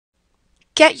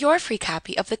Get your free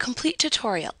copy of the complete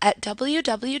tutorial at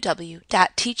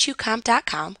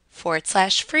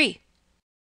www.teachucomp.com/free.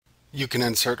 You can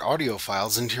insert audio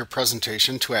files into your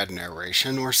presentation to add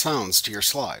narration or sounds to your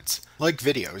slides. Like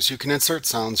videos, you can insert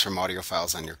sounds from audio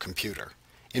files on your computer.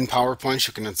 In PowerPoint,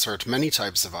 you can insert many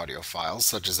types of audio files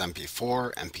such as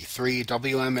MP4, MP3,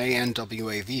 WMA, and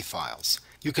WAV files.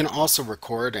 You can also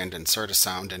record and insert a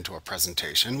sound into a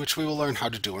presentation, which we will learn how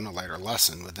to do in a later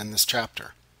lesson within this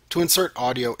chapter. To insert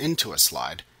audio into a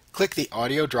slide, click the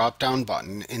Audio drop-down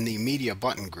button in the Media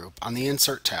button group on the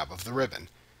Insert tab of the ribbon.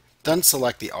 Then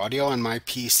select the Audio on My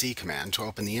PC command to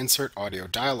open the Insert Audio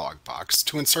dialog box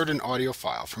to insert an audio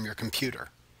file from your computer.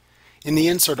 In the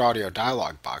Insert Audio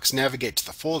dialog box, navigate to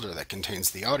the folder that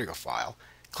contains the audio file,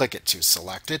 click it to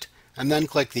select it, and then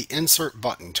click the Insert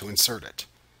button to insert it.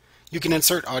 You can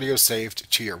insert audio saved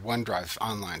to your OneDrive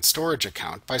online storage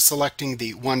account by selecting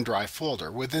the OneDrive folder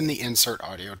within the Insert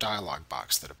Audio dialog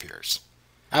box that appears.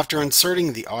 After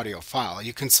inserting the audio file,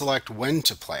 you can select when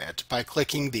to play it by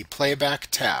clicking the Playback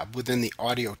tab within the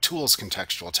Audio Tools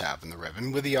contextual tab in the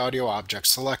ribbon with the audio object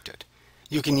selected.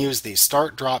 You can use the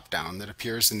Start drop-down that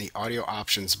appears in the Audio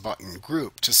Options button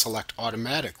group to select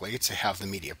automatically to have the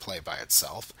media play by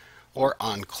itself, or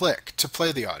on click to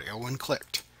play the audio when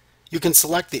clicked. You can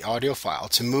select the audio file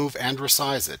to move and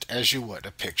resize it as you would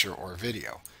a picture or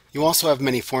video. You also have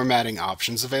many formatting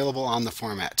options available on the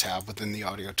Format tab within the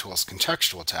Audio Tools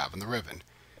contextual tab in the ribbon.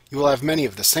 You will have many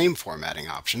of the same formatting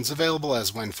options available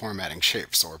as when formatting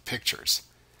shapes or pictures.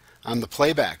 On the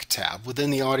Playback tab within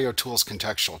the Audio Tools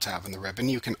contextual tab in the ribbon,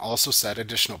 you can also set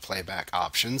additional playback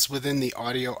options within the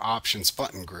Audio Options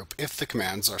button group if the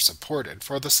commands are supported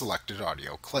for the selected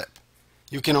audio clip.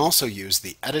 You can also use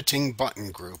the Editing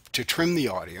button group to trim the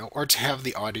audio or to have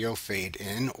the audio fade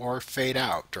in or fade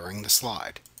out during the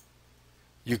slide.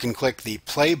 You can click the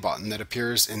Play button that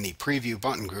appears in the Preview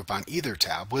button group on either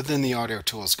tab within the Audio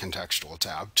Tools contextual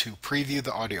tab to preview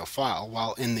the audio file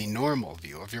while in the normal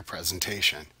view of your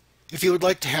presentation. If you would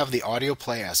like to have the audio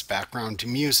play as background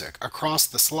music across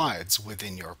the slides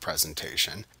within your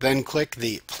presentation, then click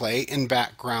the Play in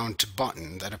Background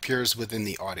button that appears within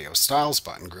the Audio Styles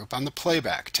button group on the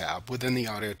Playback tab within the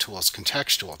Audio Tools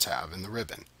contextual tab in the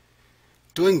ribbon.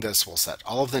 Doing this will set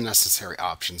all of the necessary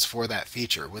options for that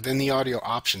feature within the Audio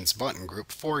Options button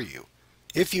group for you.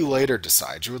 If you later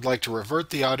decide you would like to revert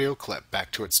the audio clip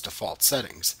back to its default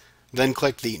settings, then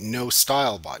click the No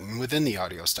Style button within the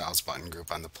Audio Styles button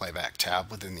group on the Playback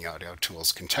tab within the Audio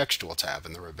Tools contextual tab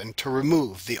in the ribbon to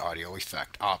remove the audio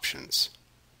effect options.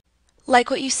 Like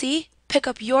what you see? Pick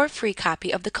up your free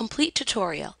copy of the complete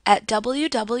tutorial at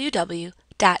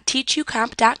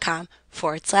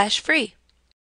www.teachucomp.com/free.